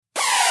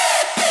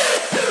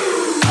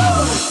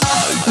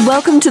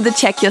Welcome to the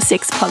Check Your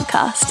Six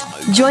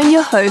podcast. Join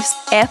your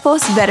hosts, Air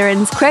Force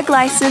veterans Craig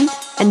Lyson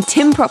and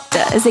Tim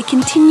Proctor, as they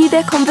continue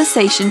their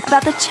conversation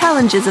about the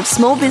challenges of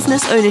small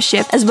business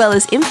ownership, as well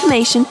as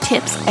information,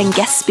 tips, and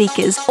guest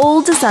speakers,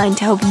 all designed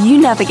to help you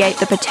navigate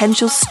the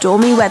potential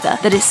stormy weather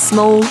that is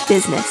small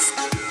business.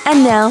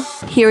 And now,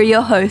 here are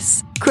your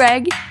hosts,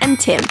 Craig and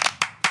Tim.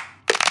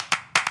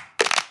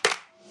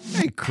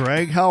 Hey,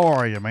 Craig, how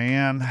are you,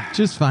 man?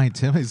 Just fine,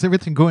 Tim. Is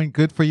everything going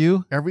good for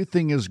you?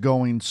 Everything is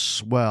going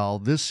swell.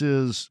 This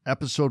is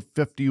episode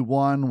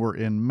 51. We're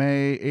in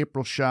May.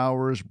 April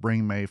showers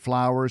bring May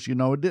flowers. You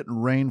know, it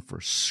didn't rain for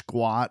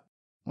squat.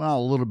 Well,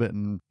 a little bit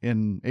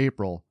in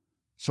April,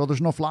 so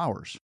there's no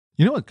flowers.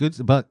 You know what good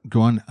about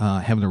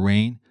having the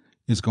rain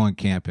is going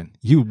camping.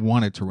 You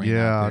want it to rain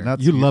out there.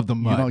 You love the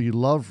mud. You know, you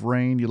love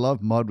rain. You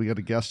love mud. We got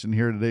a guest in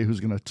here today who's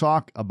going to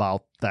talk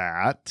about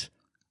that.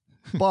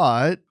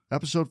 But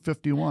episode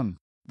 51.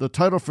 The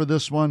title for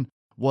this one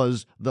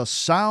was The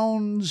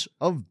Sounds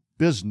of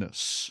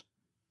Business.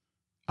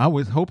 I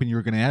was hoping you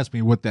were going to ask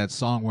me what that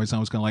song was. I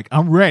was going to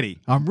I'm ready.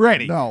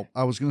 No,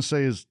 I was going to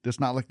say it's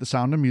not like The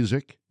Sound of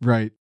Music.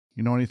 Right.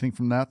 You know anything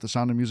from that, The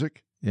Sound of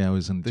Music? Yeah, I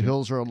was in The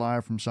Hills Are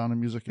Alive from Sound of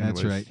Music. Anyways,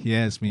 that's right. He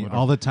asked me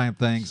all the time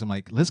things. I'm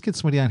like, let's get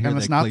somebody on here and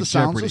that it's not plays The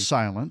Sounds Jeopardy. of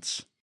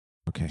Silence.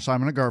 Okay.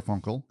 Simon and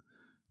Garfunkel.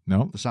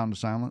 No. The Sound of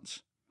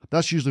Silence.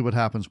 That's usually what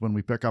happens when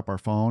we pick up our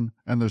phone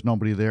and there's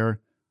nobody there.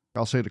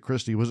 I'll say to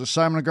Christy, was it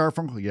Simon and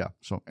Garfunkel? Yeah.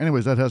 So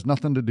anyways, that has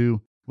nothing to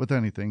do with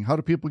anything. How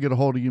do people get a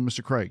hold of you,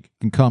 Mr. Craig?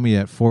 You can call me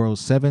at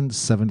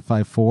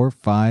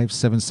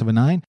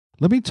 407-754-5779.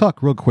 Let me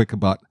talk real quick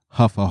about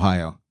Huff,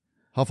 Ohio.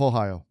 Huff,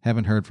 Ohio.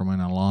 Haven't heard from him in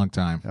a long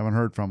time. Haven't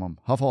heard from him.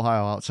 Huff,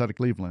 Ohio, outside of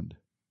Cleveland.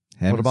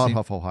 What about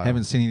Huff, Ohio?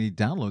 Haven't seen any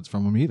downloads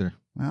from him either.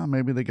 Well,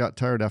 maybe they got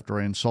tired after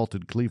I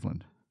insulted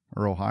Cleveland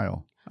or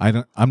Ohio.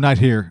 I'm not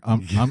here.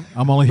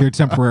 I'm only here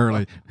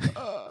temporarily.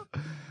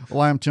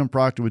 Well, I'm Tim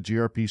Proctor with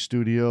GRP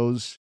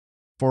Studios,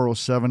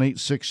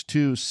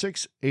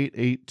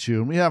 407-862-6882.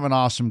 And we have an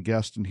awesome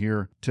guest in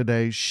here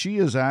today. She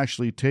is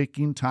actually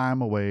taking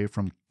time away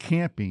from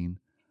camping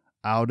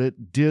out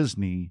at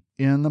Disney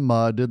in the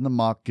mud, in the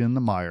muck, in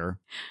the mire.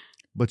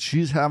 But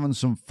she's having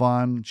some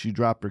fun. She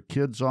dropped her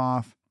kids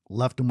off,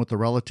 left them with the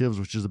relatives,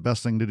 which is the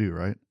best thing to do,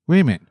 right? Wait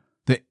a minute.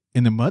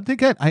 In the mud they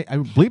get? I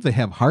believe they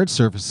have hard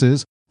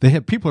surfaces. They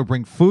have people who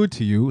bring food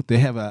to you. They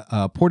have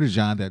a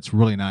porta-john that's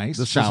really nice.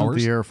 This Showers.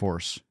 isn't the Air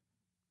Force.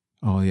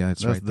 Oh, yeah,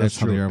 that's right. That's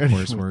how the Air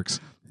Force works.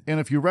 And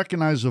if you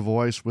recognize the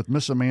voice with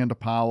Miss Amanda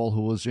Powell,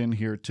 who was in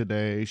here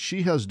today,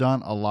 she has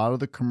done a lot of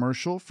the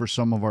commercial for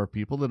some of our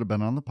people that have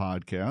been on the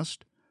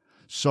podcast.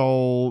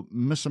 So,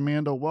 Miss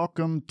Amanda,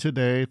 welcome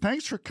today.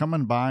 Thanks for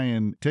coming by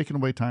and taking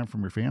away time from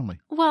your family.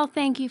 Well,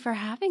 thank you for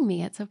having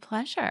me. It's a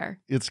pleasure.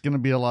 It's going to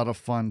be a lot of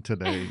fun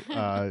today.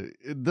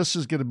 This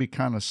is going to be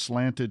kind of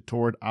slanted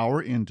toward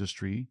our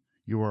industry.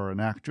 You are an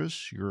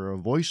actress. You're a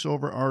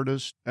voiceover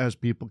artist, as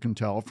people can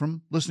tell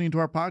from listening to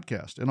our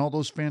podcast and all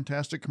those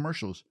fantastic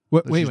commercials.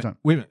 Wait a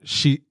minute.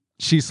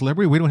 She's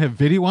celebrity? We don't have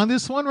video on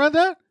this one,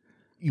 Rhonda?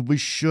 We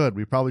should.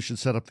 We probably should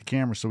set up the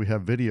camera so we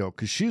have video,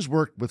 because she's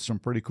worked with some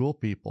pretty cool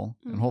people,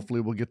 and hopefully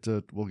we'll get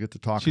to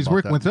talk. She's about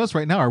working that. with us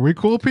right now. Are we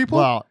cool people?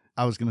 Well,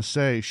 I was going to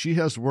say she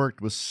has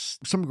worked with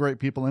some great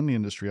people in the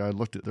industry. I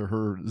looked at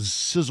her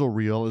sizzle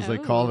reel, as they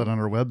call it, on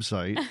her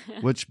website.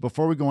 Which,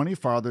 before we go any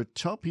farther,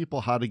 tell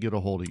people how to get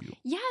a hold of you.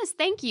 Yes,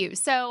 thank you.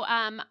 So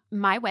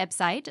my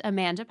website,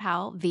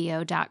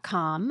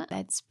 amandapowellvo.com.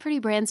 That's pretty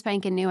brand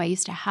spanking new. I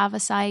used to have a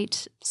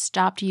site,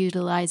 stopped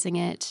utilizing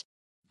it.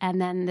 And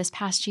then this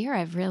past year,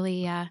 I've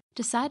really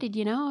decided,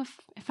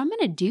 if I'm going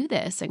to do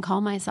this and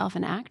call myself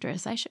an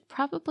actress, I should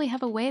probably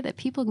have a way that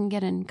people can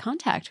get in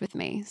contact with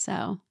me.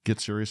 So get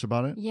serious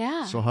about it?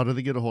 Yeah. So how do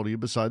they get a hold of you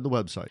beside the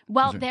website?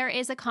 Well, there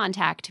is a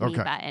contact me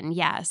button,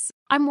 yes.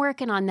 I'm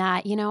working on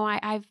that.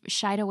 I've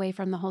shied away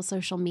from the whole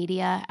social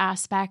media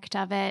aspect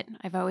of it.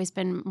 I've always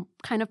been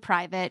kind of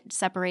private,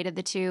 separated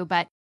the two,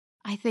 but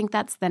I think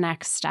that's the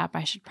next step.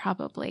 I should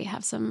probably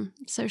have some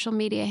social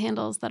media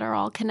handles that are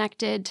all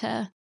connected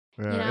to...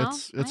 Yeah,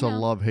 it's a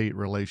love-hate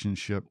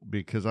relationship,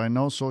 because I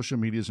know social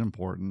media is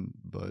important,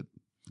 but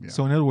yeah.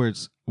 So in other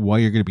words, while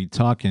you're going to be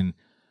talking,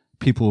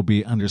 people will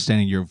be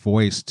understanding your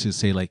voice to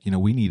say, like,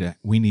 we need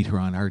her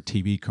on our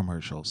TV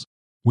commercials.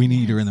 We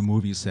need her in the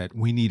movie set.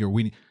 We need her.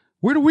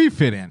 Where do we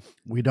fit in?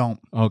 We don't.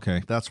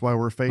 Okay. That's why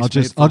we're face. I'll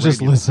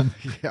just listen.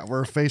 Yeah,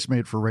 we're a face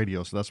made for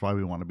radio, so that's why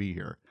we want to be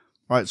here.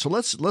 All right, so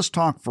let's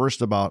talk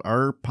first about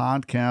our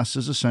podcast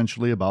is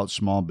essentially about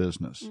small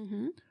business.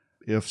 Mm-hmm.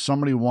 If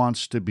somebody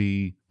wants to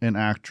be an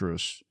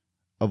actress,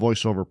 a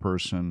voiceover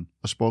person,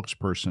 a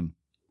spokesperson,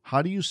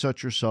 how do you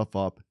set yourself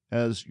up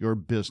as your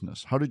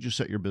business? How did you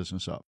set your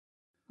business up?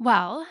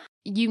 Well,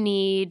 you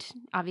need,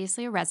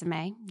 obviously, a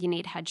resume. You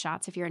need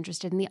headshots if you're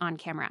interested in the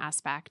on-camera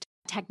aspect.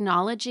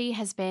 Technology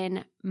has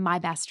been my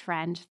best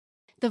friend.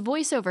 The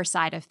voiceover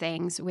side of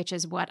things, which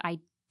is what I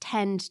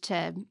tend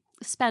to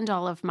spend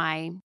all of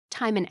my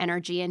time and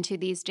energy into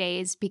these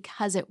days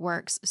because it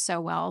works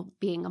so well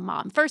being a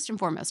mom. First and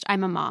foremost,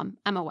 I'm a mom.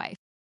 I'm a wife.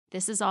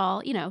 This is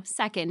all,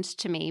 second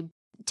to me.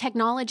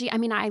 technology, I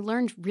mean, I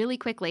learned really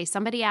quickly.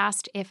 Somebody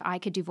asked if I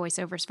could do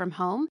voiceovers from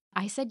home.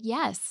 I said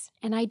yes.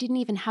 And I didn't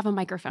even have a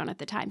microphone at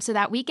the time. So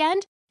that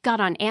weekend, got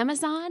on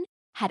Amazon,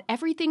 had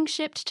everything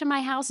shipped to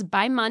my house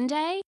by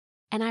Monday.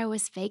 And I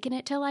was faking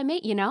it till I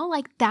made,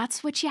 like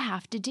that's what you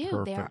have to do.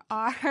 Perfect. There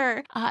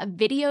are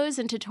videos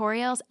and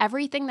tutorials.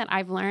 Everything that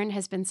I've learned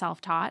has been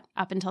self-taught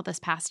up until this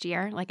past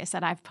year. Like I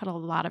said, I've put a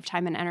lot of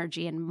time and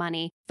energy and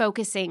money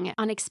focusing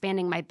on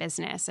expanding my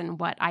business and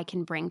what I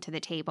can bring to the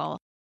table.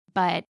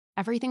 But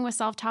everything was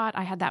self-taught.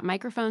 I had that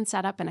microphone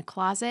set up in a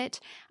closet.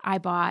 I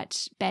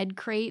bought bed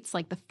crates,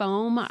 like the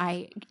foam.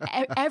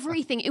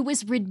 Everything. It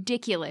was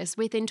ridiculous.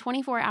 Within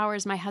 24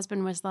 hours, my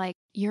husband was like,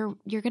 You're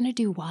going to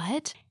do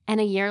what? And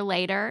a year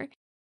later,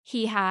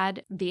 he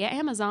had, via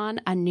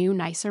Amazon, a new,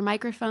 nicer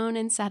microphone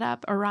and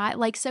setup arrive.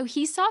 So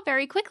he saw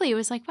very quickly, it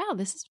was like, wow,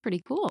 this is pretty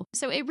cool.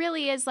 So it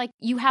really is like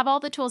you have all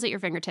the tools at your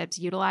fingertips,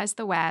 utilize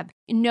the web.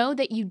 Know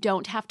that you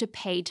don't have to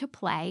pay to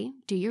play.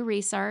 Do your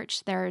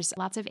research. There's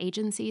lots of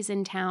agencies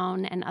in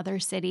town and other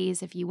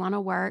cities if you want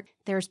to work.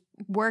 There's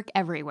work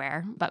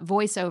everywhere. But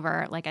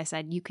voiceover, like I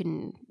said, you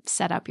can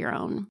set up your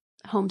own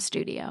home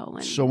studio.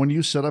 So when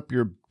you set up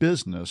your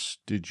business,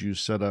 did you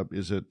set up,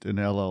 is it an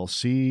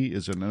LLC?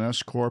 Is it an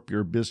S Corp,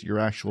 your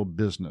actual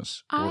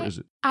business? Or is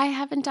it? I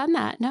haven't done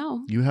that,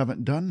 no. You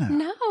haven't done that?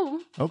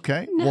 No.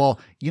 Okay. No.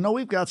 Well,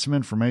 we've got some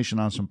information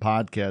on some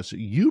podcasts that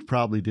you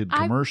probably did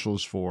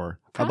commercials for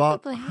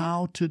about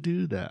how to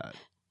do that.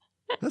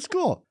 That's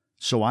cool.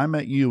 So I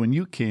met you and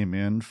you came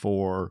in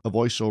for a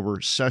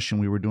voiceover session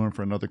we were doing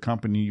for another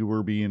company. You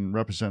were being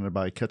represented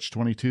by Catch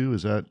 22.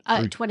 Is that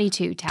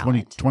 22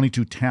 Talent?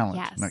 22 Talent,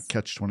 yes. Not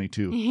Catch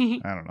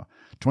 22. I don't know.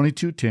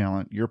 22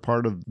 Talent. You're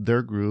part of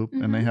their group,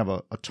 and they have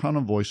a ton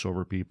of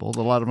voiceover people.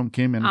 A lot of them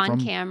came in on from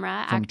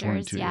camera from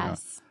actors. 22,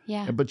 Yes.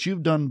 Yeah. But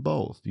you've done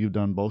both. You've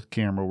done both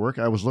camera work.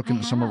 I was looking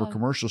at some of her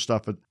commercial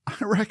stuff, and I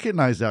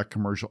recognize that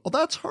commercial. Oh,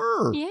 that's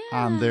her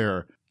on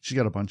there. She's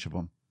got a bunch of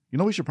them.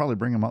 We should probably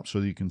bring them up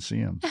so that you can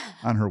see them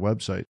on her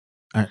website.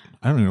 I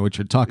don't know what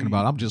you're talking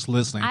about. I'm just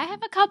listening. I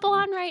have a couple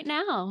on right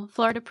now.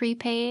 Florida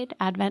Prepaid,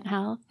 Advent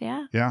Health.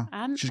 Yeah. Yeah.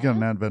 She's got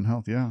an Advent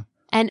Health. Yeah.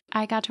 And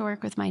I got to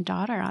work with my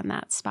daughter on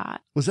that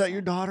spot. Was that your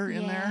daughter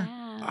in there?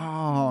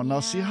 Oh, now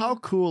see, how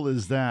cool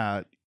is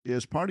that?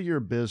 As part of your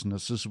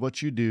business, this is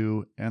what you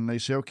do. And they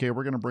say, okay,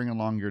 we're going to bring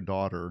along your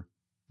daughter.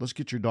 Let's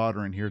get your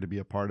daughter in here to be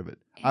a part of it.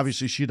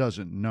 Obviously, she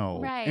doesn't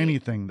know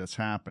anything that's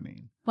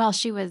happening. Well,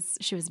 she was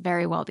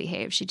very well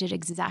behaved. She did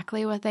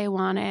exactly what they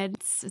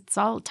wanted. It's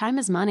all, time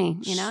is money.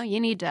 You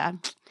need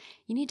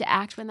to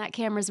act when that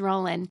camera's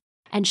rolling.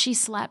 And she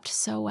slept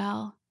so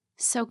well,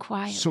 so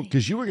quietly. So,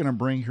 because you were going to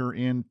bring her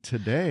in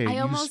today, I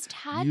almost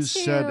had to. You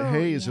said,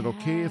 "Hey, is it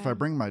okay if I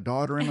bring my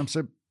daughter in?" I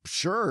said,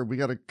 "Sure. We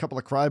got a couple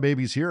of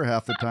crybabies here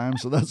half the time,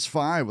 so that's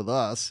fine with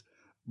us."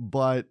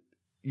 But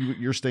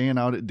you're staying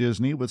out at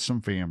Disney with some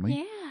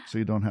family, so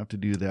you don't have to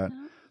do that.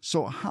 No.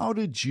 So how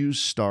did you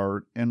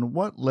start, and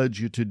what led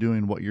you to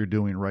doing what you're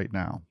doing right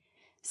now?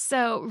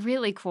 So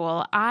really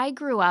cool. I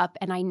grew up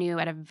and I knew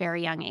at a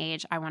very young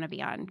age I want to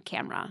be on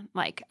camera,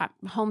 like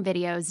home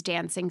videos,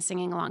 dancing,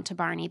 singing along to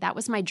Barney. That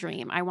was my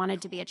dream. I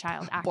wanted to be a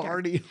child actor.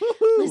 Barney.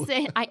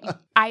 Listen,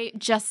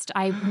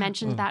 I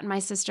mentioned that in my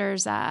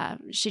sister's,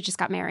 she just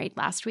got married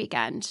last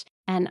weekend,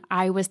 and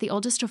I was the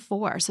oldest of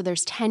 4. So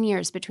there's 10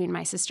 years between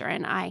my sister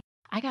and I.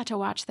 I got to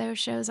watch those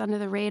shows under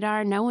the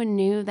radar. No one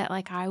knew that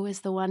I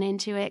was the one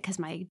into it because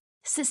my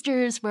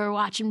sisters were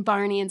watching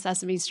Barney and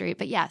Sesame Street.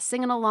 But yeah,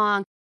 singing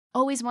along,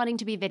 always wanting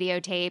to be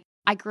videotaped.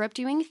 I grew up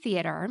doing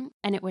theater,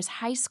 and it was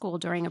high school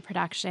during a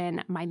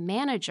production. My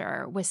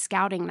manager was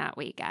scouting that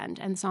weekend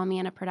and saw me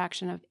in a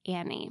production of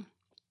Annie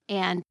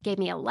and gave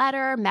me a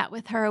letter, met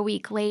with her a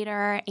week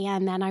later,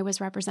 and then I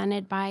was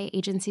represented by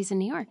agencies in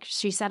New York.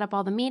 She set up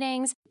all the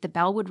meetings. The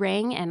bell would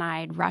ring, and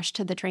I'd rush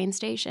to the train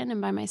station,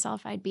 and by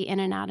myself, I'd be in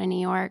and out of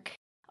New York,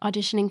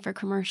 auditioning for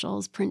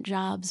commercials, print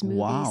jobs, movies,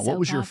 Wow. What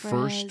was your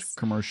operas. first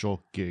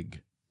commercial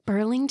gig?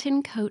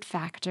 Burlington Coat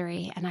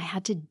Factory, and I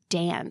had to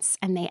dance,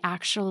 and they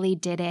actually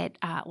did it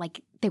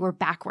they were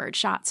backward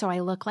shots, so I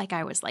looked like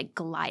I was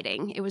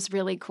gliding. It was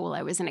really cool.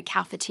 I was in a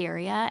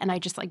cafeteria, and I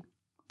just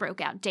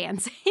broke out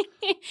dancing.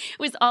 It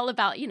was all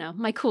about,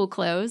 my cool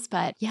clothes.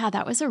 But yeah,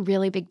 that was a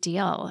really big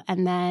deal.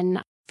 And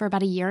then for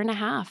about a year and a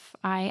half,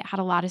 I had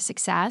a lot of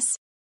success.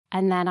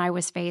 And then I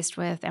was faced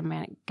with, am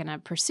I going to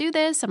pursue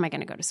this? Am I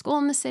going to go to school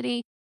in the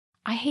city?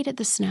 I hated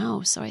the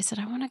snow. So I said,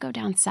 I want to go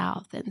down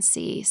south and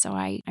see. So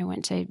I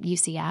went to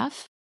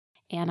UCF,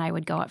 and I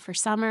would go up for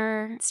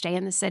summer, stay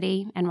in the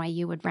city.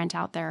 NYU would rent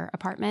out their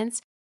apartments.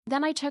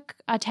 Then I took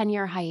a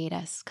 10-year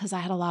hiatus because I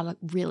had a lot of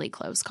really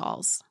close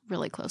calls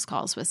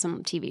with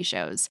some TV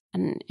shows,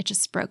 and it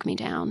just broke me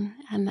down.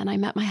 And then I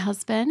met my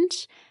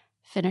husband,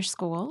 finished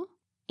school,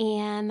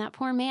 and that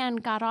poor man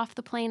got off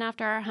the plane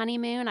after our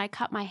honeymoon. I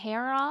cut my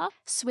hair off,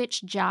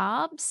 switched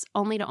jobs,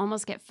 only to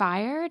almost get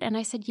fired. And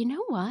I said, you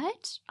know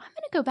what? I'm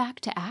going to go back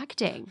to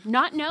acting,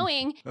 not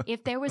knowing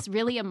if there was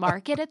really a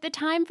market at the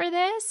time for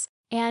this.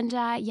 And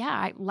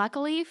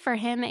luckily for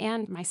him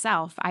and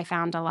myself, I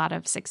found a lot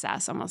of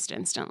success almost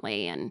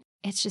instantly. And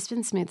it's just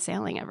been smooth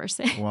sailing ever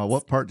since. Well,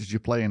 what part did you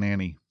play in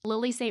Annie?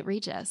 Lily St.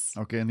 Regis.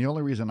 Okay, and the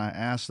only reason I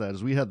asked that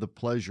is we had the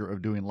pleasure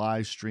of doing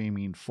live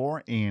streaming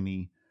for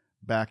Annie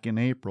back in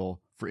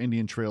April for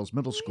Indian Trails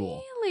Middle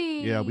School.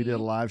 Really? Yeah, we did a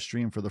live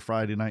stream for the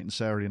Friday night and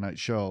Saturday night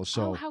show.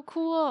 So, oh, how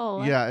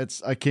cool. Yeah,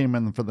 I came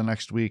in for the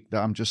next week.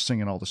 I'm just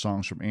singing all the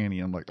songs from Annie.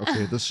 I'm like,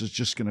 okay, this is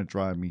just going to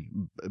drive me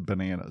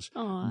bananas.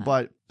 Aw.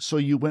 But so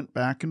you went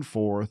back and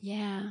forth.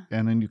 Yeah.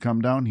 And then you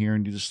come down here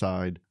and you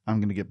decide, I'm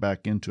going to get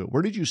back into it.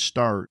 Where did you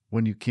start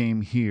when you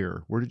came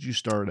here? Where did you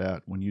start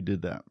at when you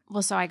did that?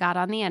 Well, so I got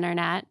on the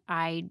internet.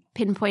 I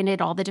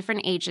pinpointed all the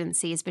different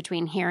agencies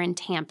between here and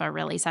Tampa,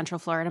 really, Central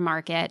Florida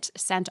market,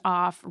 sent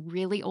off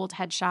really old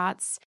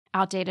headshots,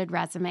 outdated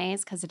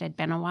resumes because it had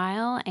been a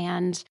while,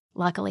 and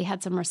luckily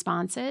had some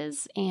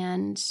responses.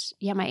 And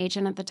yeah, my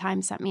agent at the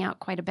time sent me out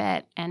quite a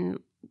bit. And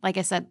like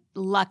I said,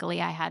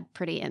 luckily I had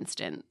pretty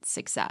instant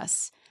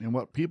success. And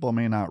what people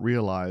may not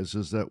realize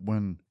is that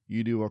when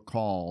you do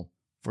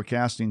a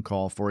casting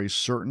call for a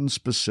certain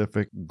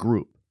specific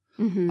group,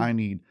 Mm-hmm. I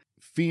need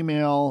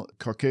female,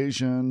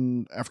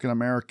 Caucasian,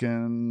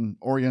 African-American,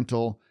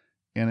 Oriental,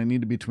 and I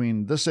need to be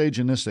between this age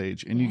and this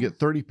age. And you Yeah. get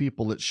 30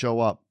 people that show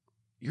up.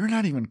 You're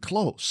not even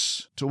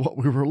close to what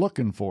we were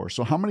looking for.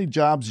 So how many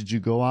jobs did you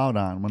go out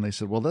on when they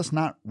said, well, that's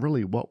not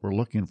really what we're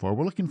looking for.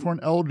 We're looking for an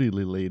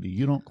elderly lady.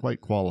 You don't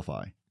quite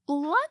qualify.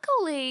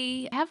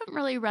 Luckily, I haven't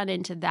really run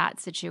into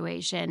that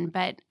situation,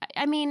 but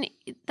I mean,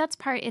 it's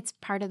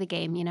part of the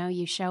game. You know,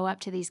 you show up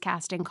to these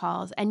casting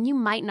calls and you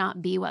might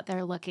not be what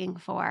they're looking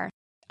for.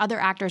 Other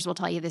actors will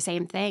tell you the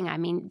same thing. I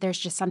mean, there's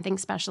just something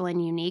special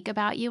and unique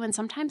about you. And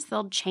sometimes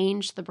they'll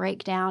change the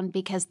breakdown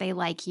because they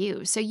like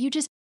you. So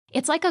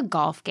it's like a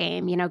golf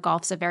game. You know,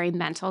 golf's a very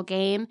mental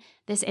game.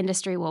 This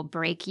industry will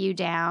break you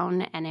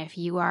down. And if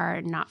you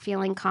are not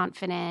feeling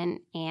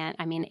confident, and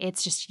I mean,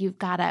 it's just,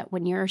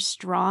 when you're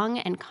strong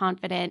and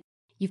confident,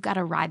 you've got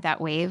to ride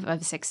that wave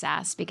of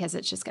success because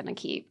it's just going to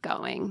keep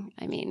going.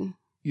 I mean,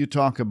 you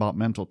talk about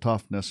mental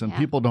toughness and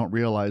people don't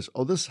realize,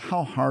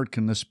 how hard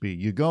can this be?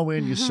 You go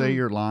in, you say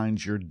your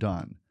lines, you're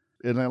done.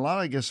 And a lot,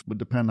 I guess, would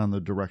depend on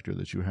the director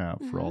that you have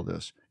for all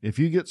this. If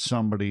you get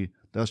somebody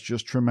that's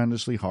just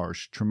tremendously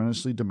harsh,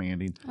 tremendously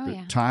demanding,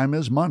 time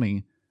is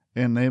money,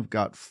 and they've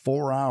got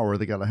 4 hours,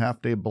 they got a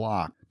half-day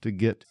block to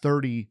get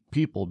 30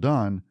 people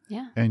done,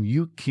 and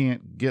you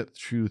can't get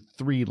through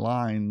 3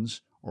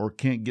 lines or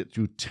can't get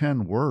through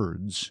 10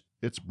 words,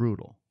 it's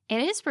brutal.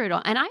 It is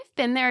brutal. And I've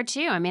been there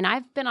too. I mean,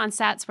 I've been on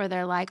sets where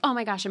they're like, oh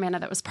my gosh, Amanda,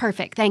 that was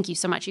perfect. Thank you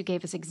so much. You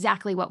gave us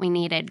exactly what we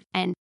needed.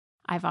 And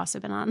I've also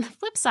been on the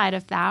flip side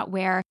of that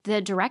where the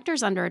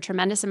director's under a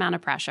tremendous amount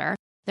of pressure.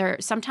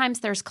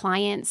 Sometimes there's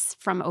clients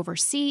from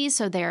overseas,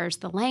 so there's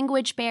the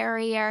language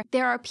barrier.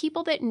 There are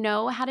people that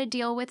know how to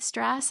deal with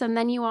stress. And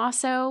then you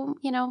also,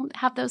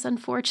 have those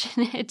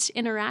unfortunate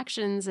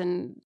interactions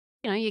and,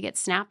 you get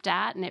snapped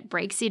at and it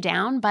breaks you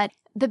down. But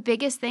the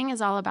biggest thing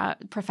is all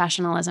about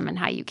professionalism and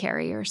how you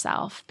carry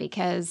yourself.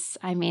 Because,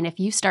 I mean, if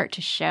you start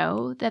to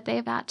show that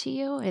they've got to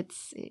you,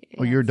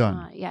 you're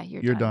done.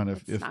 You're done.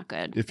 It's not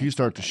good. If you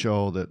start to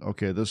show that,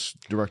 okay, this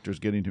director's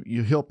getting to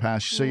you, he'll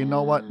pass you. Say, you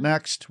know what,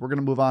 next, we're going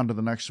to move on to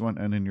the next one,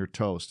 and then you're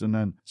toast. And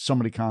then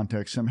somebody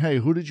contacts him, hey,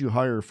 who did you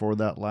hire for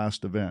that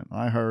last event?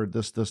 I hired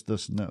this,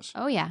 and this.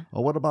 Oh, yeah.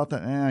 Oh, what about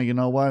that? You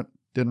know what?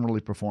 Didn't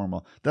really perform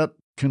well. That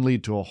can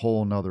lead to a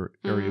whole nother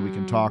area we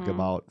can talk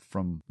about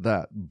from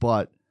that.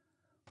 But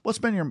what's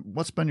been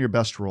your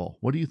best role?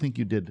 What do you think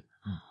you did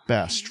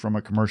best from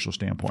a commercial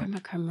standpoint? From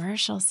a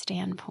commercial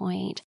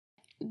standpoint,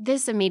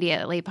 this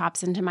immediately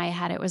pops into my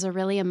head. It was a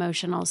really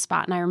emotional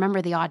spot. And I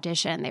remember the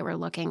audition. They were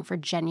looking for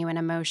genuine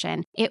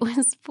emotion. It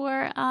was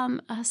for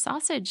a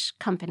sausage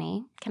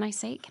company. Can I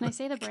say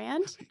the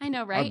brand? I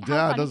know, right?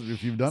 Yeah,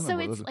 if you've done it. So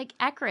it's like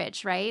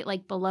Eckrich, right?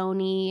 Like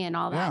bologna and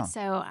all that. Yeah.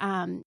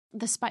 So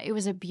the spot, it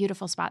was a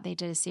beautiful spot. They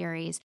did a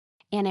series.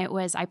 And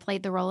I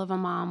played the role of a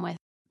mom with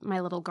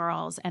my little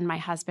girls, and my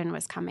husband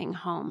was coming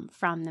home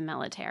from the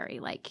military,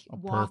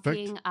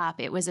 walking up.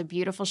 It was a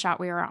beautiful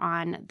shot. We were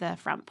on the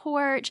front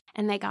porch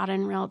and they got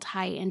in real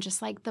tight, and just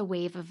like the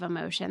wave of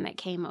emotion that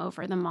came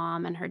over the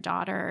mom and her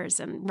daughters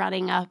and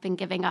running up and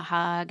giving a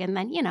hug. And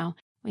then,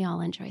 we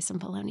all enjoy some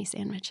bologna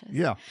sandwiches.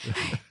 Yeah.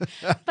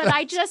 But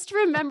I just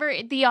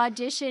remember the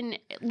audition,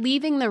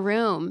 leaving the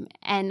room,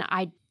 and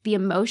the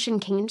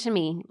emotion came to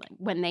me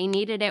when they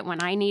needed it,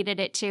 when I needed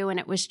it too. And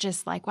it was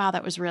just like, wow,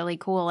 that was really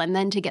cool. And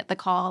then to get the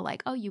call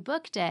like, oh, you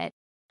booked it.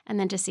 And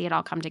then to see it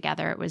all come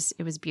together, it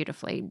was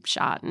beautifully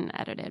shot and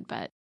edited.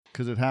 But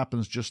because it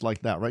happens just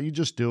like that, right? You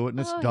just do it and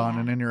it's done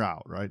and then you're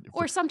out, right?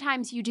 Or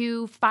sometimes you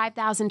do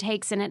 5,000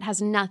 takes and it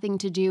has nothing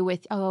to do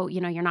with,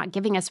 you're not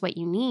giving us what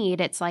you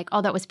need. It's like,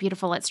 oh, that was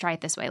beautiful. Let's try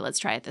it this way. Let's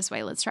try it this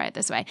way. Let's try it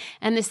this way.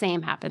 And the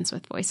same happens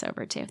with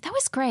voiceover too. That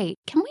was great.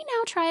 Can we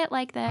now try it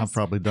like this? I've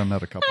probably done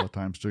that a couple of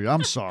times too.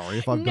 I'm sorry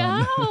if I've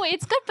done that. No,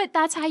 it's good, but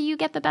that's how you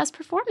get the best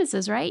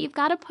performances, right? You've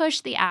got to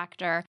push the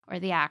actor or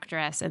the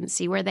actress and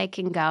see where they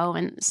can go.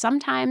 And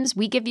sometimes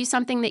we give you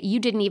something that you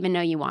didn't even know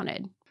you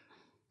wanted.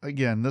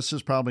 again, this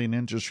is probably an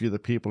industry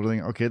that people are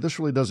thinking, okay, this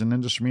really doesn't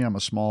interest me. I'm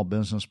a small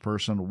business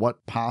person.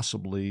 What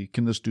possibly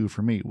can this do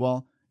for me?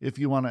 Well, if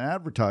you want to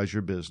advertise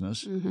your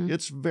business,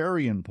 it's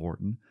very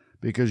important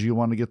because you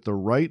want to get the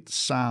right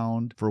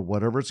sound for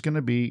whatever it's going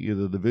to be,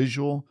 either the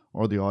visual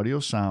or the audio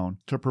sound,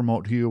 to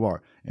promote who you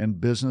are.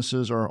 And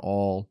businesses are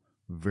all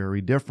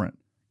very different.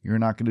 You're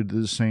not going to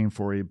do the same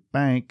for a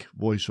bank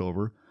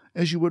voiceover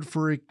as you would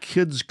for a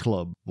kids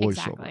club voiceover.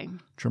 Exactly.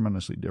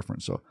 Tremendously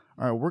different. So,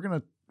 all right, we're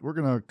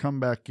gonna come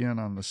back in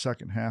on the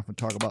second half and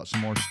talk about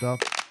some more stuff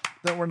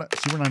that we're not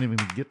even going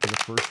to get to the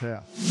first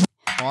half.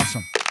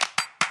 Awesome.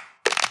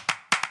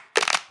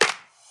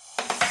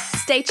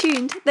 Stay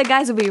tuned. The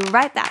guys will be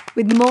right back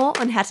with more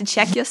on how to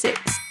check your six.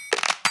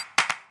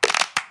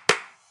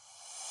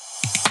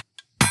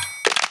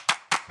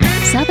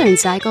 Southern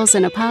Cycles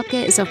in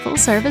Apopka is a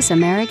full-service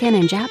American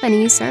and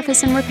Japanese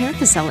service and repair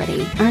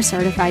facility. Our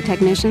certified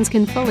technicians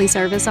can fully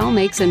service all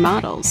makes and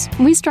models.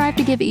 We strive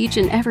to give each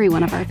and every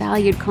one of our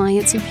valued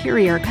clients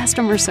superior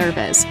customer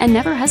service and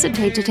never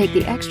hesitate to take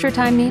the extra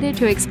time needed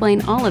to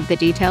explain all of the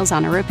details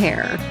on a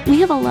repair. We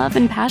have a love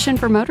and passion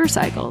for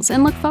motorcycles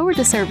and look forward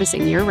to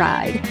servicing your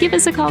ride. Give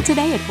us a call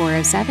today at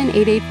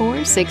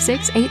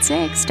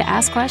 407-884-6686 to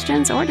ask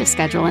questions or to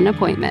schedule an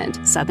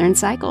appointment. Southern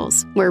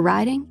Cycles, where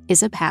riding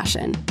is a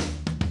passion.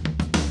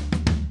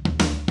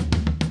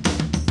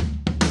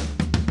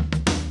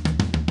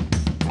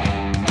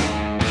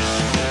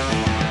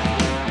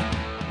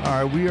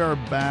 All right, we are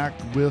back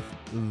with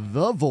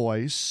The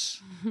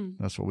Voice.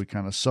 That's what we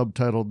kind of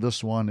subtitled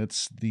this one.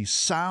 It's the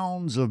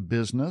sounds of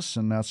business,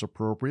 and that's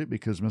appropriate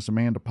because Miss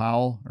Amanda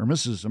Powell, or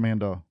Mrs.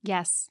 Amanda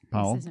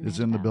Powell, is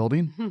in the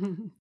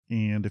building.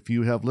 And if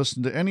you have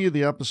listened to any of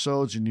the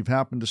episodes and you've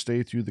happened to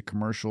stay through the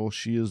commercial,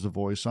 she is the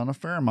voice on a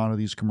fair amount of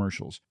these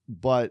commercials.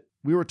 But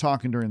we were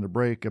talking during the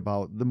break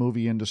about the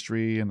movie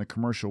industry and the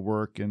commercial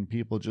work, and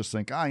people just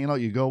think,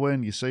 you go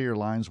in, you say your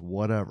lines,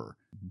 whatever.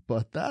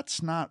 But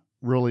that's not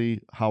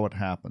really how it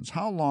happens.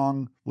 How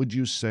long would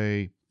you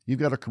say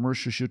you've got a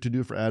commercial shoot to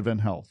do for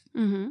Advent Health?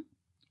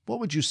 What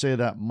would you say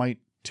that might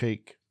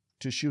take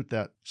to shoot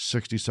that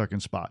 60-second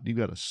spot? You've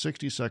got a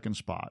 60-second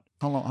spot.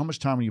 How much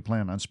time are you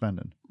planning on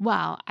spending?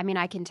 Well, I mean,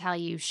 I can tell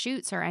you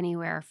shoots are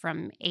anywhere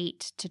from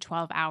 8 to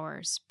 12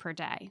 hours per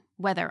day.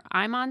 Whether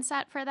I'm on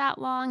set for that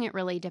long, it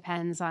really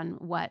depends on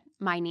what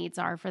my needs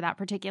are for that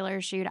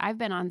particular shoot. I've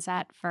been on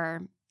set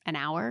for an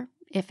hour.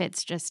 If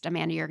it's just,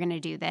 Amanda, you're going to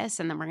do this,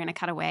 and then we're going to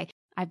cut away.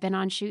 I've been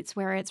on shoots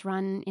where it's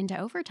run into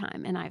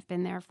overtime, and I've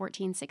been there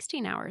 14,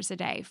 16 hours a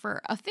day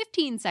for a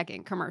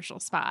 15-second commercial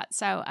spot.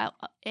 So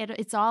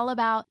it's all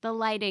about the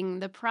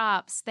lighting, the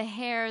props, the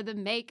hair, the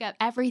makeup.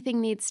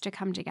 Everything needs to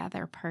come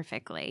together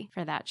perfectly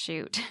for that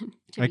shoot.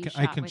 I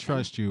can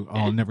trust you.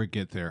 I'll never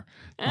get there.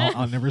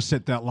 I'll never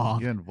sit that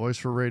long. Again, voice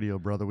for radio,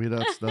 brother.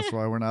 That's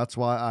why that's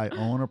why I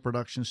own a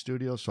production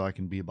studio, so I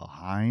can be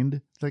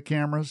behind the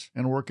cameras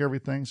and work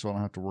everything, so I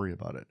don't have to worry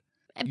about it.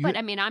 But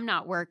I mean, I'm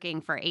not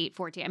working for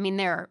 8:14. I mean,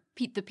 there are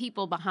the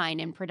people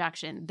behind in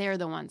production. They're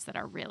the ones that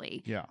are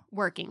really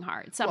working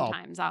hard.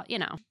 Sometimes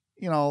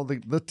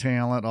the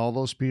talent, all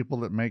those people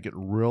that make it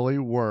really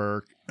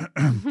work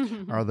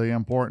are the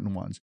important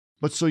ones.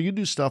 But so you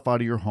do stuff out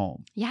of your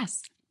home.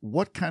 Yes.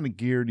 What kind of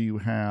gear do you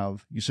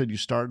have? You said you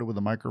started with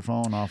a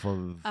microphone off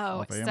of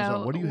Amazon.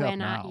 So what do you have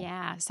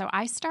now? So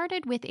I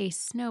started with a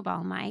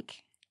snowball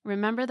mic.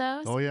 Remember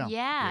those? Oh, yeah.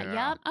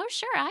 Yep. Oh,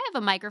 sure. I have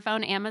a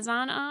microphone,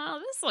 Amazon. Oh,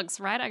 this looks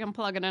right. I can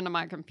plug it into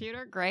my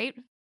computer. Great.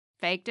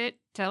 Faked it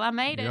till I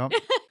made it. Yep.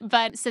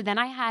 But so then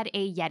I had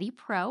a Yeti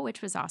Pro,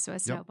 which was also a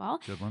snowball.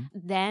 Good one.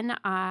 Then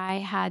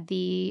I had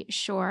the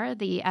Shure,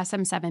 the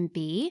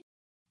SM7B.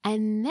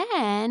 And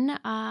then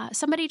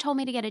somebody told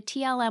me to get a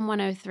TLM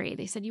 103.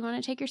 They said, you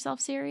want to take yourself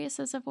serious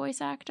as a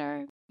voice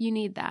actor? You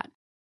need that.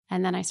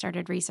 And then I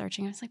started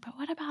researching. I was like, but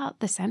what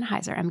about the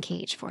Sennheiser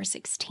MKH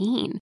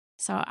 416?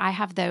 So I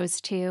have those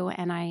two,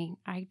 and I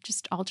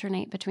just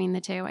alternate between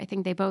the two. I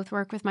think they both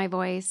work with my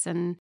voice,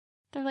 and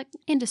they're like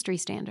industry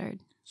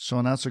standard. So,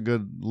 and that's a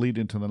good lead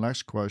into the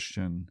next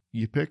question.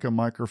 You pick a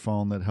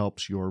microphone that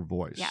helps your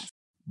voice. Yes.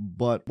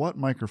 But what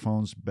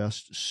microphones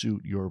best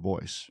suit your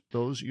voice?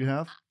 Those you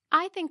have?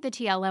 I think the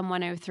TLM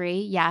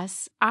 103,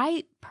 yes.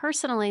 I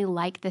personally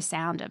like the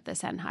sound of the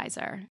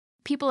Sennheiser.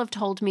 People have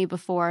told me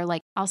before,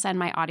 like, I'll send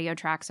my audio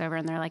tracks over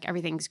and they're like,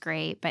 everything's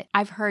great. But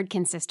I've heard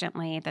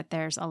consistently that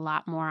there's a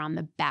lot more on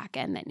the back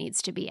end that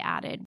needs to be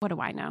added. What do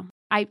I know?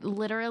 I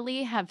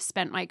literally have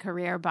spent my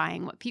career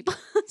buying what people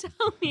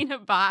tell me to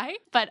buy.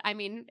 But I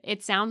mean,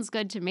 it sounds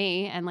good to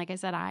me. And like I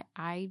said,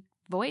 I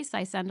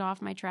send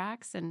off my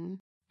tracks, and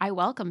I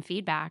welcome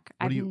feedback.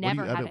 What do you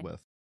edit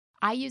with?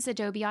 I use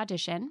Adobe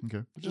Audition.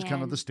 Okay. Which is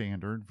kind of the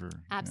standard for.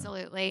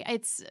 Absolutely. Yeah.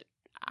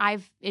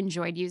 I've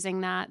enjoyed using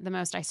that the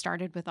most. I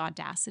started with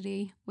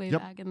Audacity way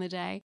back in the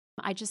day.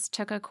 I just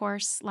took a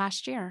course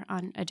last year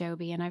on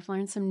Adobe and I've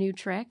learned some new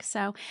tricks.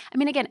 So, I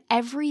mean, again,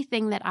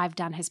 everything that I've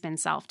done has been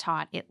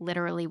self-taught. It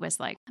literally was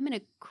like, I'm going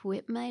to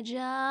quit my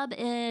job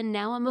and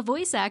now I'm a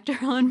voice actor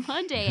on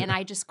Monday. And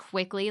I just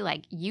quickly,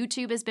 like,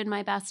 YouTube has been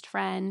my best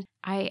friend.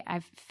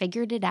 I've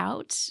figured it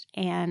out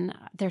and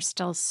there's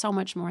still so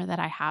much more that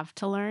I have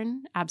to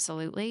learn.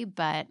 Absolutely.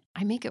 But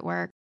I make it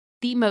work.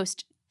 The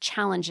most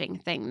challenging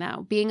thing,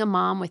 though, being a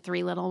mom with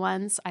 3 little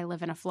ones, I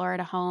live in a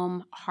Florida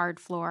home, hard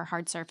floor,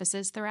 hard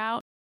surfaces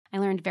throughout. I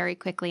learned very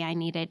quickly I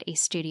needed a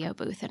studio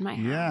booth in my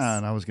house. Yeah,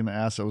 and I was going to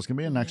ask, that was going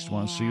to be the next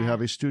one. So you have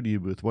a studio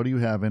booth. What do you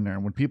have in there?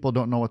 And when people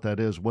don't know what that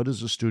is, what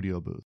is a studio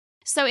booth?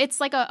 So it's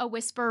like a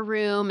whisper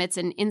room. It's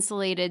an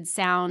insulated,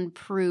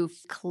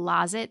 soundproof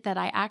closet that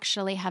I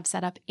actually have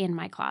set up in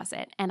my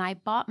closet. And I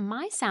bought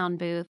my sound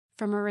booth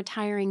from a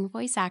retiring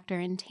voice actor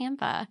in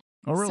Tampa.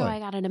 Oh, really? So I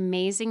got an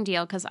amazing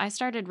deal because I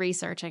started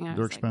researching.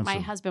 They're expensive. My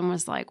husband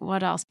was like,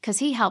 what else? Because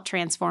he helped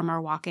transform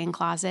our walk-in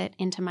closet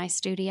into my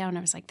studio. And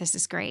I was like, this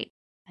is great.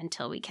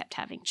 Until we kept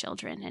having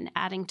children and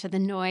adding to the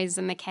noise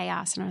and the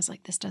chaos. And I was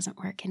like, this doesn't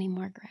work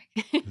anymore,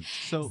 Greg.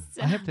 So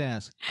I have to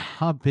ask,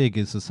 how big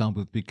is the sound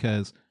booth?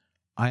 Because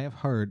I have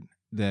heard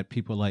that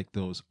people like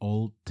those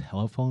old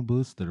telephone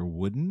booths that are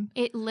wooden.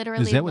 It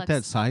literally is that what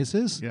that size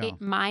is? Yeah.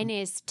 Mine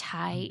is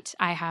tight.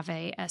 I have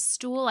a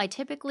stool. I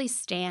typically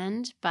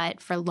stand,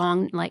 but for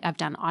long, like I've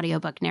done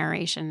audiobook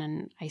narration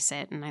and I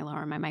sit and I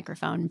lower my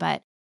microphone,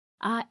 but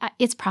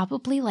it's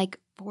probably like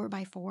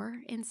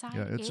 4x4 inside.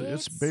 Yeah,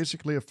 it's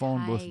basically a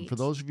phone booth. And for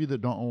those of you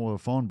that don't know what a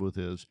phone booth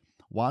is,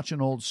 watch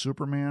an old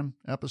Superman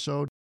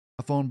episode.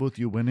 A phone booth,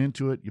 you went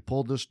into it, you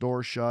pulled this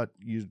door shut,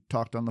 you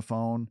talked on the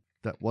phone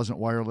that wasn't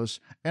wireless,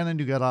 and then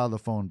you got out of the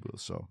phone booth.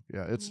 So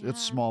yeah, it's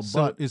small,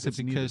 So but is it it's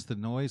because needed. the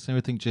noise and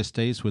everything just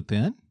stays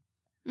within?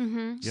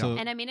 Mm-hmm. Yeah. So,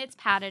 And I mean, it's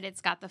padded. It's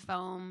got the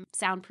foam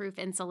soundproof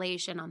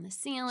insulation on the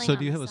ceiling. so on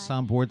do you the have a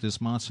side. soundboard, this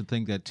monster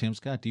thing that Tim's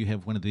got? Do you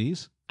have one of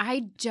these?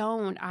 I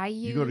don't. I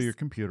use. You go to your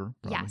computer,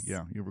 probably. Yes.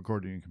 Yeah, you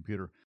record on your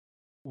computer.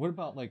 What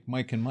about like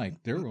Mike and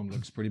Mike? Their room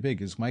looks pretty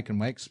big. Is Mike and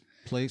Mike's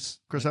place?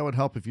 Chris, that would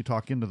help if you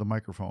talk into the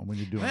microphone when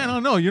you're doing I it.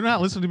 don't know. You're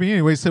not listening to me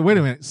anyway. So wait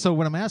a minute. So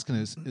what I'm asking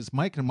is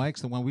Mike and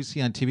Mike's the one we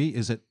see on TV?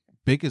 Is it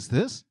big as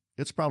this?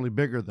 It's probably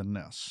bigger than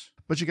this.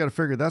 But you got to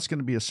figure that's going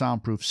to be a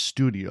soundproof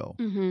studio.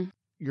 Mm-hmm.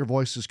 Your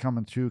voice is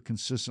coming through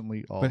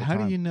consistently all the But time.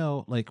 how do you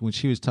know, like when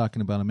she was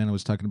talking about, Amanda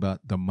was talking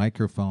about the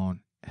microphone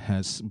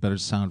has better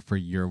sound for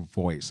your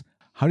voice.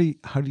 How do you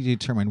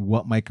determine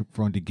what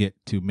microphone to get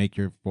to make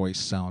your voice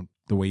sound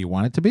the way you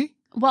want it to be?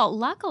 Well,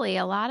 luckily,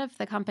 a lot of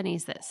the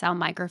companies that sell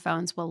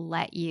microphones will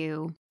let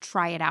you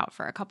try it out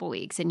for a couple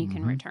weeks and you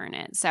can return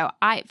it. So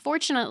I've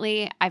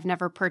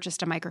never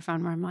purchased a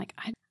microphone where I'm like,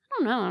 I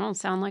don't know, I don't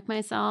sound like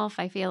myself.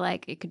 I feel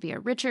like it could be a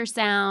richer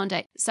sound.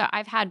 So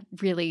I've had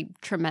really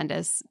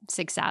tremendous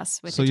success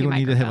with So the you two don't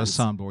need to have a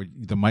microphones.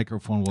 soundboard. The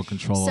microphone will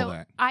control all So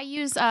that. I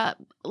use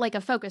like a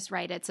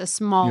Focusrite. It's a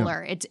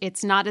smaller.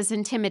 It's not as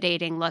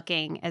intimidating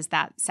looking as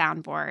that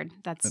soundboard.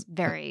 That's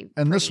very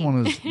And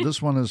pretty.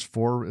 this one is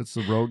for, it's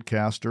the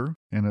Rodecaster,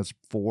 and it's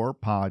for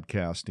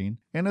podcasting,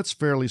 and it's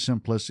fairly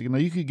simplistic. You know,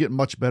 you could get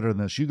much better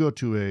than this. You go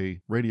to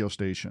a radio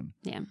station,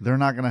 Yeah. they're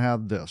not going to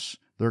have this.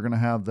 They're going to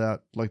have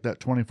that, like that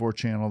 24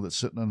 channel that's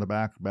sitting in the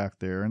back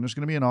there, and there's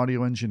going to be an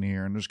audio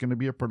engineer, and there's going to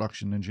be a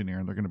production engineer,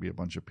 and they're going to be a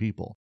bunch of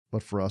people.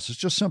 But for us, it's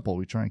just simple.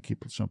 We try and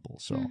keep it simple.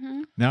 So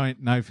Mhm. Now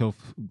I feel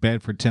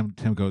bad for Tim.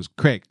 Tim goes,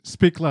 Craig,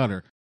 speak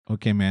louder.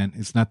 Okay, man,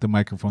 it's not the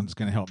microphone that's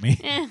going to help me.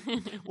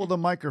 well, the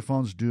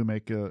microphones do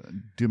make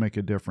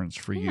a difference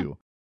for you.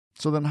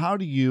 So then how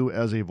do you,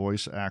 as a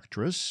voice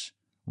actress,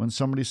 when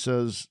somebody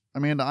says,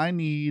 Amanda, I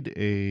need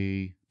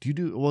do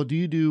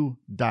you do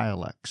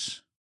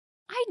dialects?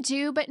 I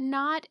do, but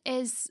not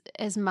as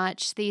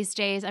much these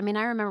days. I mean,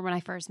 I remember when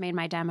I first made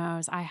my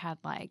demos, I had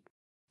like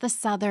the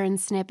Southern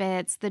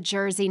snippets, the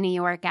Jersey, New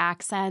York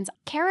accents.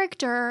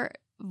 Character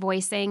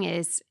voicing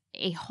is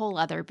a whole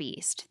other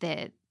beast.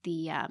 The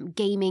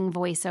gaming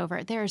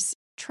voiceover, there's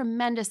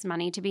tremendous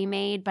money to be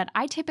made, but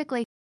I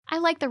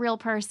like the real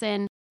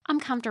person. I'm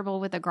comfortable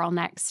with the girl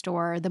next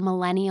door, the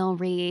millennial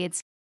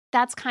reads.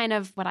 That's kind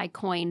of what I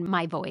coined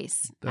my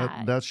voice.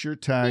 That's your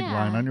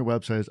tagline on your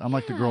website. I'm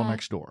like the girl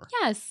next door.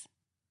 Yes.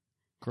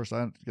 Of course,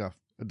 it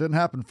didn't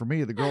happen for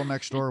me. The girl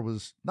next door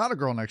was not a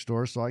girl next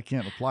door, so I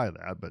can't apply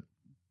that. But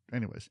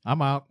anyways,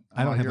 I'm out.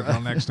 I don't have a girl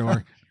next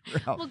door.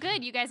 Well,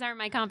 good. You guys aren't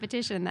my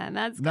competition then.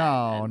 That's good.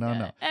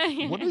 No.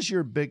 What is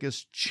your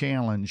biggest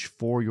challenge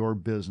for your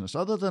business,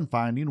 other than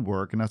finding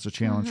work? And that's a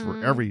challenge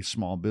for every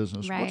small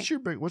business. Right.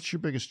 What's your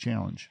biggest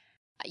challenge?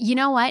 You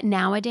know what?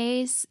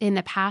 Nowadays, in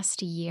the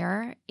past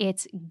year,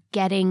 it's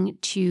getting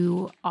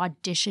to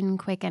audition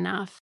quick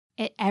enough.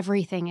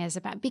 Everything is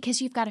about,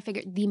 because you've got to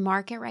figure the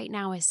market right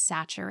now is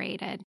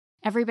saturated.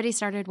 Everybody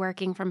started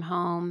working from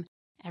home.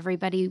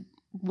 Everybody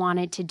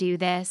wanted to do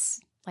this.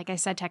 Like I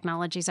said,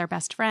 technology is our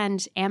best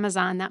friend.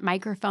 Amazon, that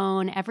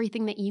microphone,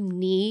 everything that you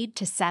need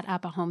to set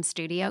up a home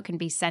studio can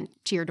be sent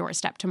to your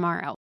doorstep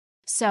tomorrow.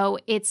 So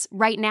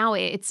right now,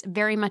 it's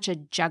very much a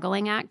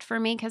juggling act for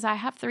me because I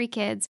have 3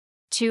 kids.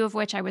 2 of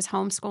which I was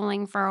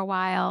homeschooling for a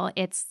while.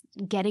 It's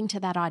getting to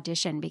that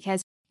audition,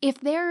 because if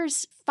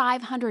there's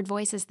 500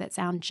 voices that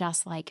sound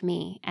just like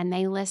me and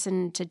they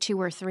listen to 2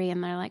 or 3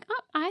 and they're like,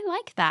 oh, I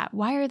like that,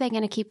 why are they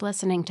going to keep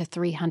listening to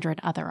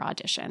 300 other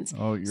auditions?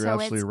 Oh, you're so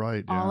absolutely it's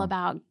right. all Yeah.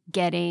 about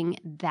getting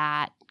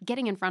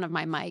in front of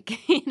my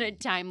mic in a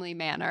timely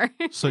manner.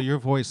 So your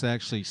voice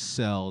actually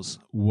sells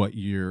what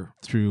you're,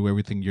 through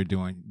everything you're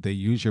doing. They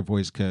use your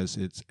voice because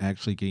it's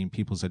actually getting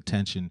people's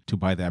attention to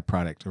buy that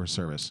product or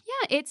service.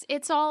 Yeah,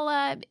 it's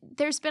all,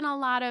 there's been a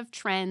lot of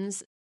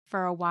trends.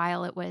 For a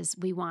while, it was,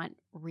 we want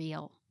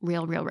real,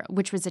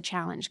 which was a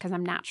challenge because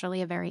I'm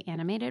naturally a very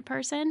animated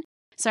person.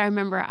 So I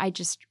remember I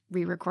just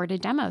re-recorded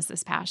demos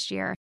this past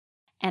year,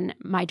 and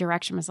my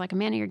direction was like,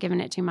 Amanda, you're giving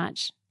it too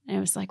much. And it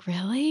was like,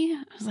 really?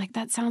 I was like,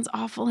 that sounds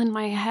awful in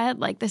my head.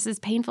 Like, this is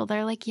painful.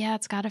 They're like, yeah,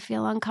 it's got to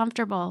feel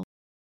uncomfortable.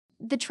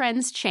 The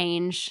trends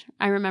change.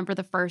 I remember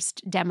the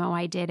first demo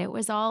I did, it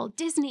was all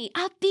Disney,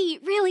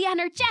 upbeat, really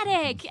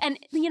energetic. And,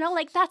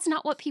 like, that's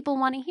not what people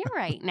want to hear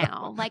right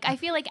now. Like, I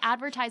feel like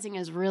advertising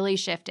has really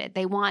shifted.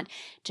 They want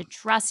to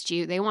trust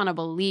you. They want to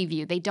believe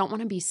you. They don't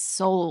want to be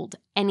sold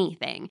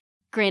anything.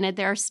 Granted,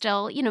 there are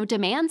still,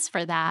 demands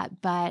for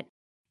that, but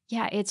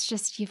yeah, it's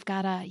just you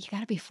gotta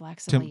be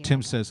flexible.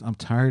 Tim says, I'm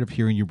tired of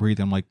hearing you breathe.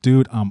 I'm like,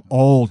 dude, I'm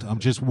old. I'm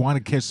just want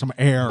to catch some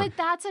air. But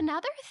that's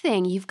another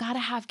thing. You've got to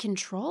have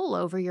control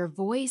over your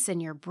voice and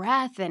your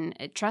breath. And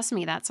trust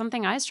me, that's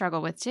something I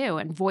struggle with too.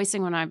 And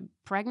voicing when I'm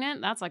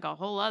pregnant, that's like a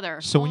whole other.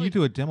 So when you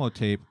do a demo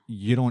tape,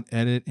 you don't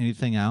edit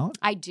anything out?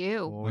 I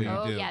do. Oh,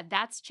 you do. Yeah.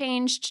 That's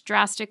changed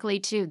drastically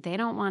too. They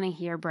don't want to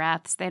hear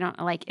breaths. They don't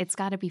it's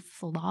got to be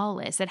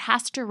flawless. It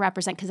has to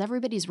represent, because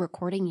everybody's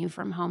recording you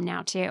from home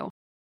now too.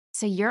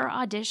 So your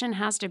audition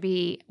has to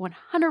be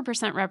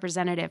 100%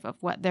 representative of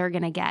what they're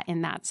going to get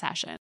in that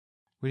session.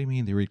 What do you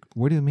mean?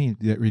 What do you mean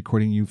that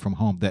recording you from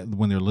home? That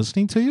when they're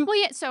listening to you?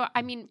 Well, yeah. So,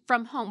 I mean,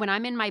 from home, when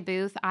I'm in my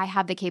booth, I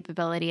have the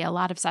capability. A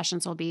lot of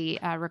sessions will be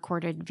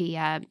recorded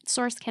via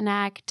Source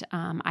Connect,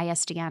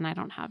 ISDN. I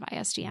don't have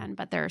ISDN,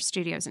 but there are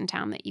studios in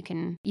town that you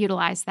can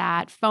utilize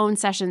that. Phone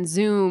sessions,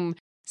 Zoom,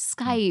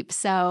 Skype.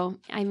 So,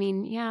 I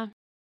mean, yeah.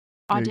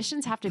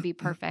 Auditions have to be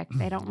perfect.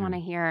 They don't want to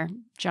hear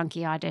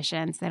junky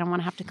auditions. They don't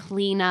want to have to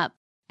clean up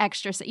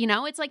extra.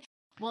 It's like,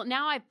 well,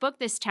 now I've booked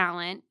this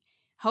talent.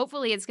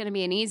 Hopefully it's going to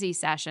be an easy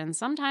session.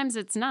 Sometimes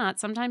it's not.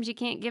 Sometimes you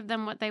can't give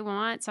them what they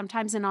want.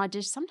 Sometimes an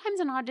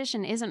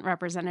audition isn't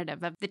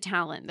representative of the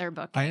talent they're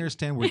booking. I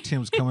understand where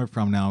Tim's coming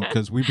from now,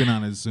 because we've been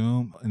on a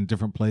Zoom in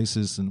different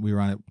places and we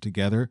were on it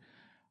together.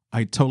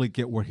 I totally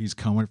get where he's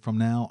coming from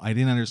now. I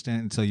didn't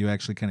understand it until you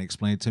actually kind of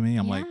explained it to me.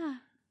 I'm like,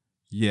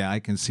 yeah, I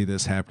can see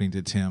this happening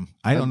to Tim.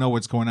 I don't know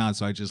what's going on,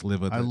 so I just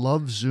live with it. I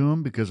love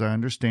Zoom because I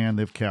understand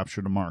they've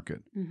captured a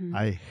market. Mm-hmm.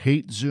 I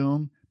hate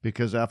Zoom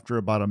because after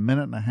about a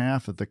minute and a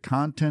half, if the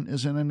content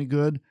isn't any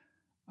good,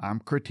 I'm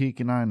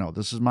critiquing. I know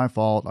this is my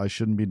fault. I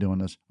shouldn't be doing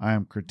this. I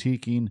am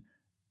critiquing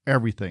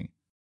everything.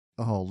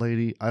 Oh,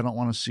 lady, I don't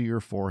want to see your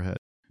forehead.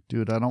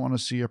 Dude, I don't want to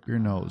see up your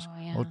nose.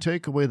 Yeah. Oh,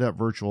 take away that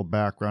virtual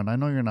background. I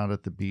know you're not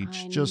at the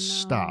beach.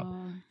 Just stop.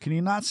 Can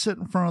you not sit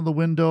in front of the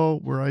window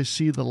where I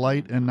see the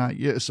light and not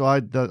you? So I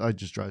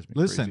just drives me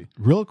Listen, crazy.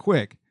 real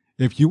quick,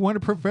 if you want to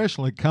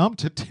professionally come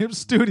to Tim's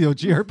studio,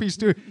 GRP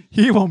studio,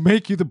 he will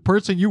make you the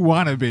person you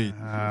want to be.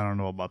 I don't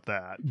know about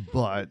that,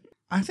 but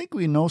I think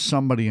we know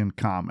somebody in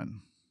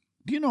common.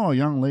 Do you know a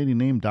young lady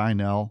named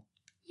Dinell?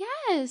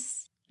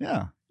 Yes.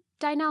 Yeah.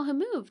 Dinell who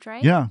moved,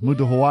 right? Yeah, moved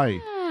to Hawaii.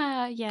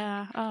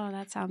 Yeah. Oh,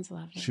 that sounds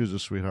lovely. She was a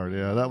sweetheart.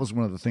 Yeah, that was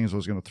one of the things I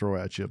was going to throw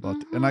at you about.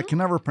 And I can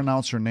never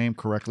pronounce her name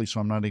correctly, so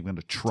I'm not even going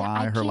to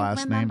try her last name. I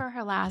can't remember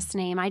her last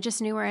name. I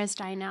just knew her as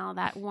Dinell,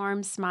 that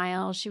warm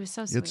smile. She was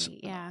so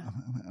sweet.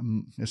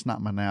 It's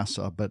not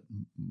Manasseh, but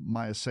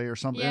Mayase or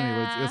something.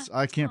 Yeah. Anyways,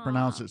 I can't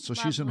pronounce it. So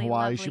she's in Lovely,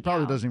 Hawaii. lovely She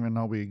probably gal. doesn't even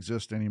know we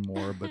exist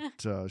anymore, but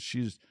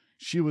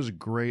she was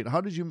great. How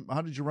did you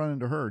run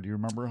into her? Do you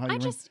remember how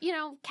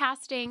you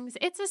castings,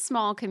 it's a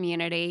small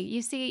community.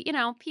 You see,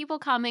 people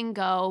come and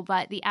go,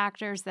 but the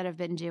actors that have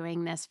been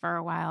doing this for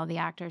a while, the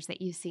actors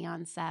that you see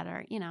on set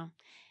are,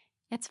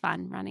 it's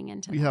fun running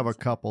into We them. have a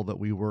couple that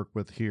we work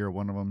with here.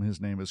 One of them, his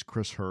name is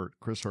Chris Hurt.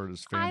 Chris Hurt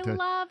is fantastic. I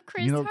love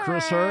Chris You know Hurt.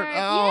 Chris Hurt?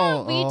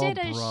 Yeah, we Oh, did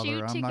a brother, shoot I'm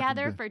not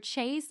together gonna- for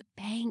Chase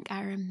Bank.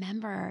 I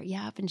remember.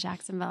 Yeah, up in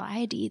Jacksonville. I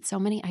had to eat so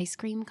many ice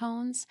cream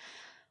cones.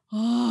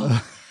 Oh. Yeah,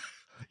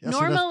 see,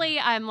 that's- Normally,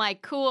 I'm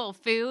like, cool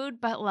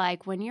food, but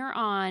like when you're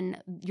on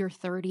your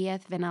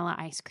 30th vanilla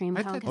ice cream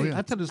I cone. thought, 'cause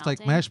I thought it was like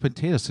melting. mashed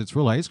potatoes. It's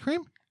real ice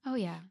cream? Oh,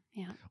 yeah.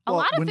 A Well,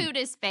 lot of when- food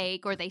is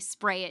fake or they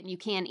spray it and you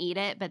can't eat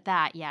it. But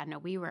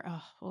we were,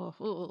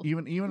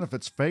 Even if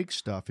it's fake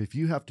stuff, if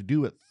you have to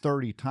do it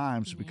 30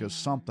 times because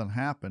something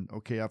happened,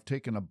 okay, I've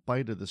taken a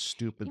bite of this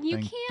stupid You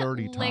thing can't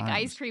 30 lick times.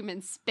 ice cream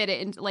and spit it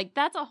into, like,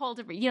 that's a whole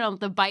different,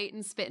 the bite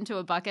and spit into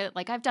a bucket.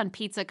 Like, I've done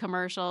pizza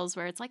commercials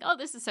where it's like, oh,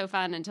 this is so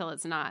fun until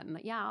it's not. And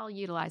I'll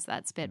utilize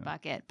that spit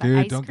bucket. But Dude,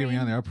 ice don't get me cream-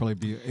 on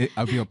there.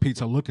 I'll be a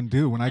pizza looking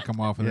dude when I come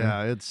off of there.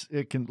 Yeah,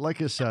 it can,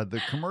 like I said,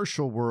 the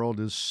commercial world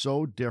is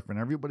so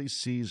different. Everybody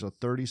sees a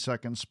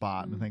 30-second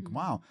spot and think,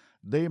 wow,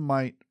 they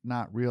might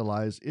not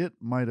realize it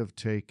might have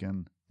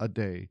taken a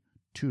day,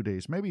 2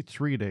 days, maybe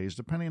 3 days,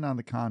 depending on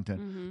the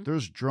content.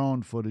 There's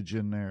drone footage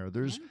in there.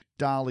 There's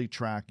dolly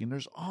tracking.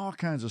 There's all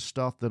kinds of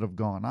stuff that have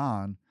gone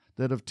on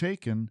that have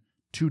taken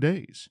 2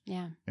 days.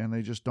 Yeah. And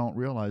they just don't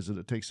realize that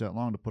it takes that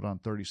long to put on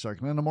 30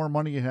 seconds. And the more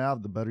money you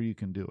have, the better you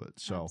can do it.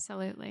 So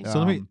Absolutely.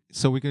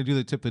 So we're going to do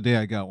the tip of the day.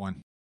 I got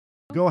one.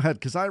 go ahead,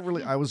 because I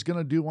was going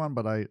to do one,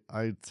 but I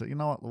said, you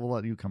know what, we'll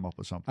let you come up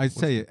with something. I'd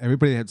say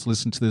everybody that's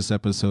listened to this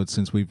episode,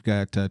 since we've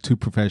got two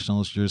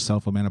professionals,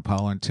 yourself, Amanda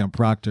Powell, and Tim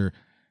Proctor,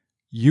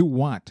 you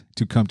want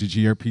to come to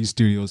GRP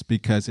Studios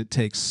because it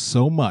takes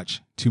so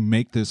much to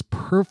make this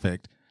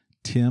perfect.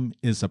 Tim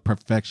is a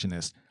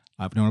perfectionist.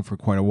 I've known him for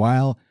quite a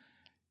while.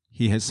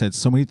 He has said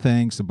so many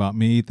things about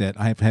me that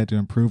I've had to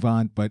improve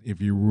on, but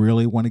if you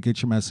really want to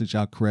get your message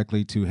out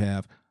correctly, to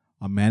have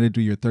Amanda do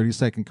your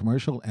 30-second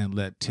commercial and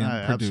let Tim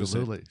produce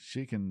absolutely. it.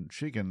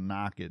 She can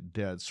knock it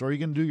dead. So are you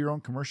going to do your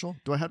own commercial?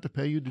 Do I have to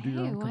pay you to do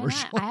your own why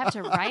commercial? not? I have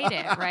to write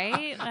it,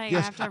 right? Like,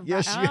 Yes, I have to,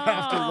 yes, you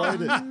have to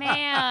write it. Oh,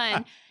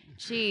 man.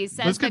 She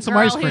says Let's the get some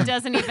girl ice who cream.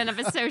 doesn't even have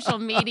a social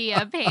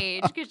media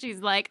page because she's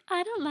like,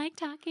 I don't like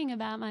talking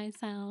about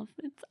myself.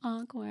 It's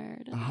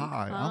awkward. and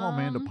Hi, I'm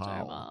Amanda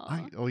Powell.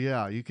 uncomfortable."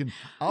 Yeah, you can.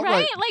 I'll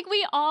Right? write. Like,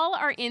 we all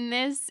are in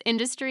this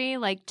industry,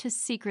 like, to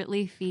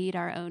secretly feed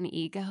our own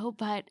ego.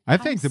 But I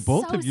think I'm the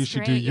both so of you should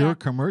do straight, your yeah.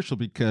 commercial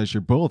because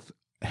you both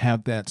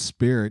have that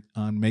spirit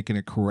on making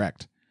it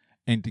correct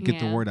and to get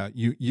the Yeah. word out.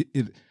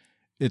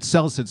 It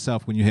sells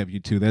itself when you have you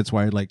two. That's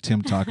why I like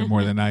Tim talking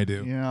more than I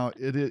do. You know,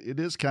 it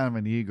is kind of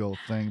an ego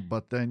thing,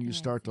 but then you Yes,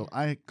 start to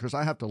because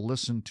I have to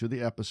listen to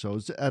the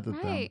episodes to edit them,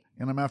 Right.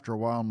 and after a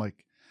while I'm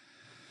like,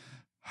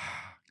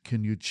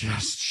 can you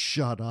just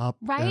shut up?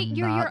 Right? and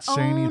You're not your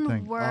say own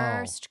anything?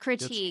 worst It's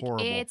critique.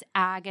 horrible. It's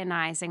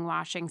agonizing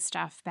watching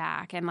stuff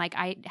back. And like,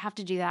 I have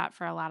to do that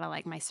for a lot of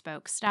like my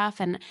spoke stuff.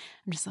 And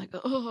I'm just like,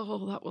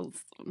 oh, that was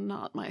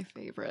not my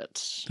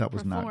favorite. That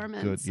was not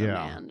performance, good,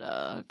 yeah.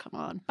 Amanda, come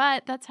on.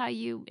 But that's how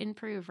you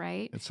improve,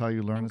 right? It's how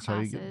you learn. In It's how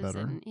you get classes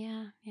better. and-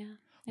 yeah.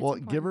 It's Well,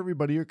 give important.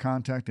 everybody your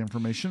contact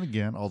information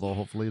again, although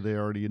hopefully they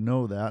already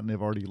know that and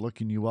they've already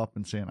looking you up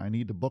and saying, I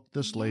need to book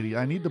this lady.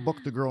 I need to book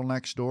the girl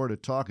next door to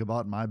talk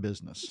about my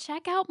business.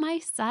 Check out my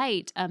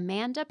site,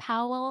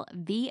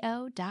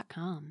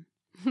 AmandaPowellVO.com.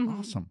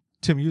 Awesome.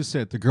 Tim, you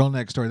said the girl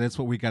next door. That's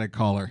what we got to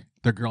call her.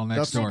 The girl next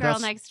That's- door. Girl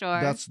next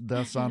door.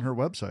 That's on her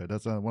website.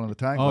 That's on one of the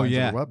taglines Oh,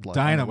 yeah. of her website.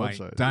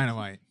 Dynamite. On her website.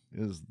 Dynamite.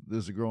 Is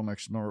a girl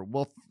next door.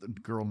 Well, the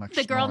girl next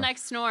The girl door.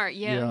 next snore.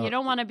 Yeah, You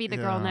don't want to be the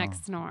girl yeah.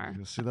 next snore.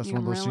 See, that's You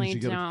one of those really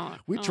things you don't.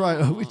 got. We try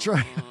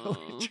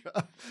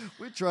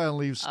and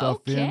leave stuff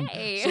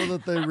Okay. in so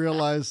that they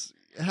realize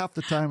half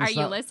the time. Are It's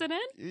you not, listening?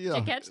 Yeah. Did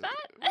you catch that?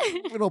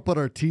 We don't put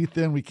our teeth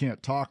in. We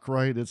can't talk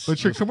right. It's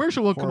But your just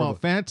commercial will come horrible.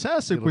 out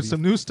fantastic It'll with be-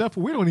 some new stuff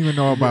we don't even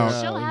know about.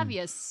 Yeah. She'll have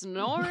you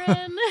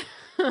snoring.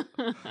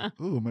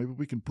 Ooh, maybe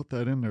we can put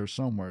that in there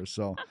somewhere.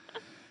 So,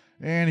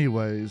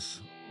 anyways,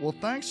 well,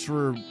 thanks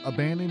for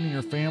abandoning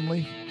your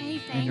family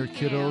Hey, and your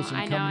thank you. kiddos and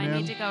I know coming I in.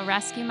 need to go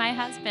rescue my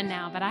husband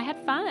now, but I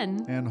had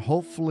fun. And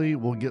hopefully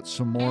we'll get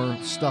some more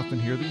stuff in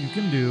here that you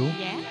can do.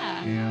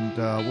 Yeah. And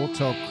we'll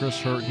tell Chris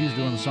Hurt he's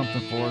doing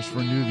something for us for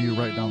Newview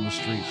right down the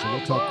street. So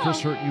we'll tell Chris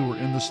Hurt you were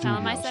in the studio.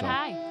 Tell him I said so.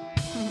 hi.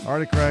 All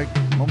right, Craig.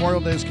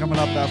 Memorial Day is coming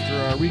up after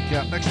our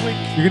recap next week.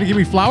 You're going to give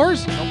me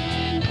flowers?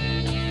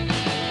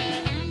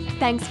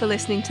 Thanks for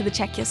listening to the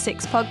Check Your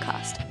Six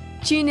podcast.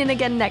 Tune in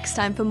again next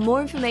time for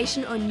more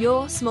information on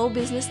your small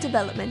business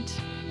development.